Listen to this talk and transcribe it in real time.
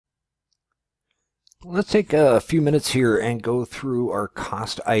Let's take a few minutes here and go through our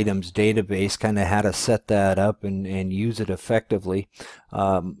cost items database, kind of how to set that up and use it effectively.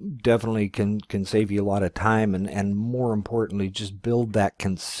 Definitely can save you a lot of time and more importantly, just build that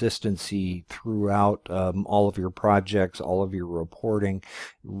consistency throughout all of your projects, all of your reporting. It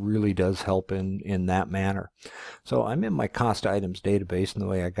really does help in that manner. So I'm in my cost items database, and the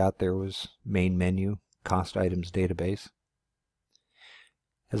way I got there was main menu, cost items database.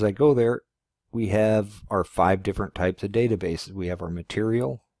 As I go there, we have our 5 different types of databases. We have our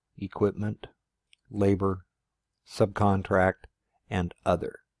material, equipment, labor, subcontract, and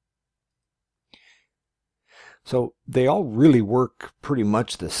other. So they all really work pretty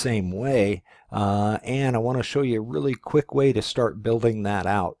much the same way, and I want to show you a really quick way to start building that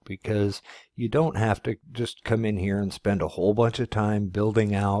out, because you don't have to just come in here and spend a whole bunch of time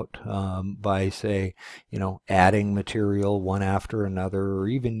building out by, say, adding material one after another, or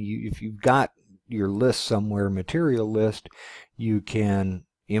even if you've got your list somewhere, material list, you can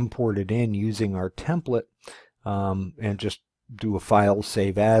import it in using our template and just do a file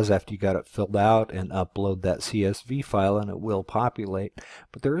save as after you got it filled out and upload that CSV file, and it will populate.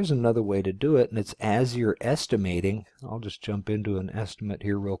 But there is another way to do it, and it's as you're estimating. I'll just jump into an estimate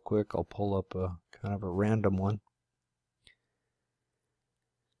here real quick. I'll pull up a kind of a random one.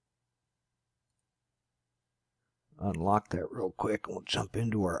 Unlock that real quick, and we'll jump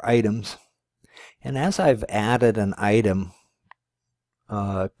into our items. And as I've added an item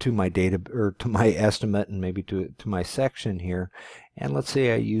to my data, or to my estimate, and maybe to my section here, and let's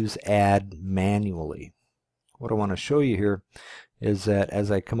say I use add manually. What I want to show you here is that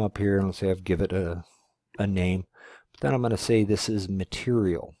as I come up here and let's say I've given it a name, but then I'm going to say this is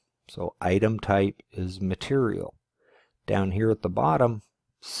material. So item type is material. Down here at the bottom,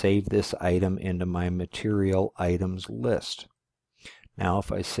 save this item into my material items list. Now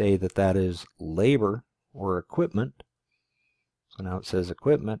if I say that that is labor or equipment, so now it says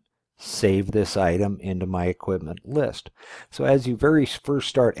equipment, save this item into my equipment list. So as you very first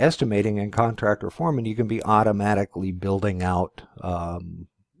start estimating in Contractor Foreman, you can be automatically building out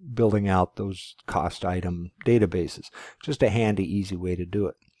those cost item databases. Just a handy, easy way to do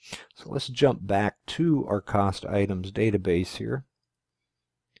it. So let's jump back to our cost items database here.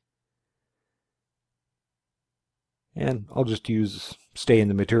 And I'll just stay in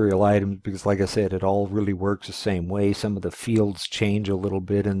the material items because, like I said, it all really works the same way. Some of the fields change a little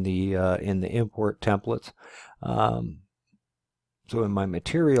bit in the import templates. So in my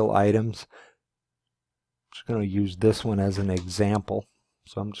material items, I'm just going to use this one as an example.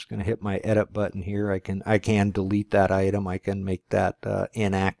 So I'm just going to hit my edit button here. I can delete that item. I can make that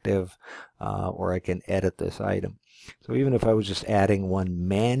inactive, or I can edit this item. So even if I was just adding one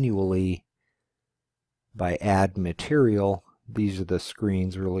manually by add material, these are the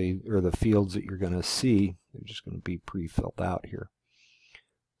screens really, or the fields that you're going to see. They're just going to be pre-filled out here.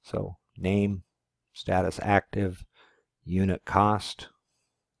 So name, status active, unit cost,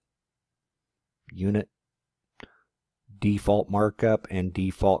 unit, default markup, and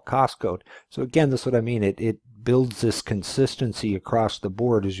default cost code. So again, that's what I mean. It builds this consistency across the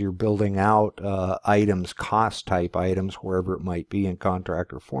board as you're building out items, cost type items, wherever it might be in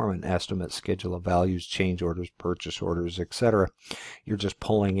Contractor Foreman, estimate, schedule of values, change orders, purchase orders, etc. You're just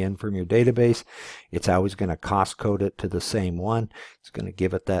pulling in from your database. It's always going to cost code it to the same one. It's going to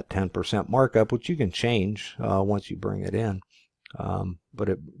give it that 10% markup, which you can change once you bring it in. But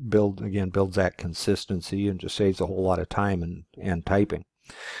it builds that consistency and just saves a whole lot of time and typing.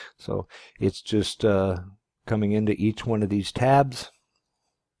 So it's just coming into each one of these tabs,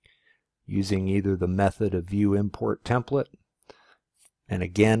 using either the method of view import template, and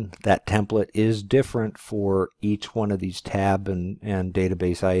again that template is different for each one of these tab and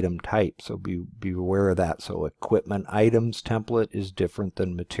database item types, so be aware of that. So equipment items template is different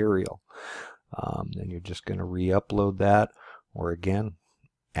than material. Then you're just going to re-upload that, or again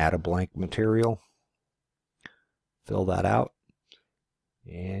add a blank material, fill that out,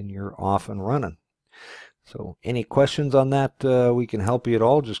 and you're off and running. So any questions on that, we can help you at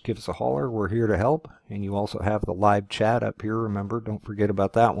all, just give us a holler. We're here to help. And you also have the live chat up here. Remember, don't forget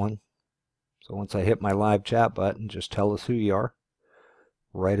about that one. So once I hit my live chat button, just tell us who you are,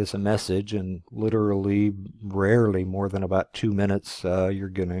 write us a message, and literally rarely more than about 2 minutes you're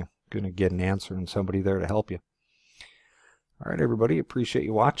gonna get an answer and somebody there to help you. All right, everybody, appreciate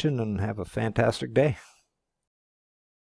you watching and have a fantastic day.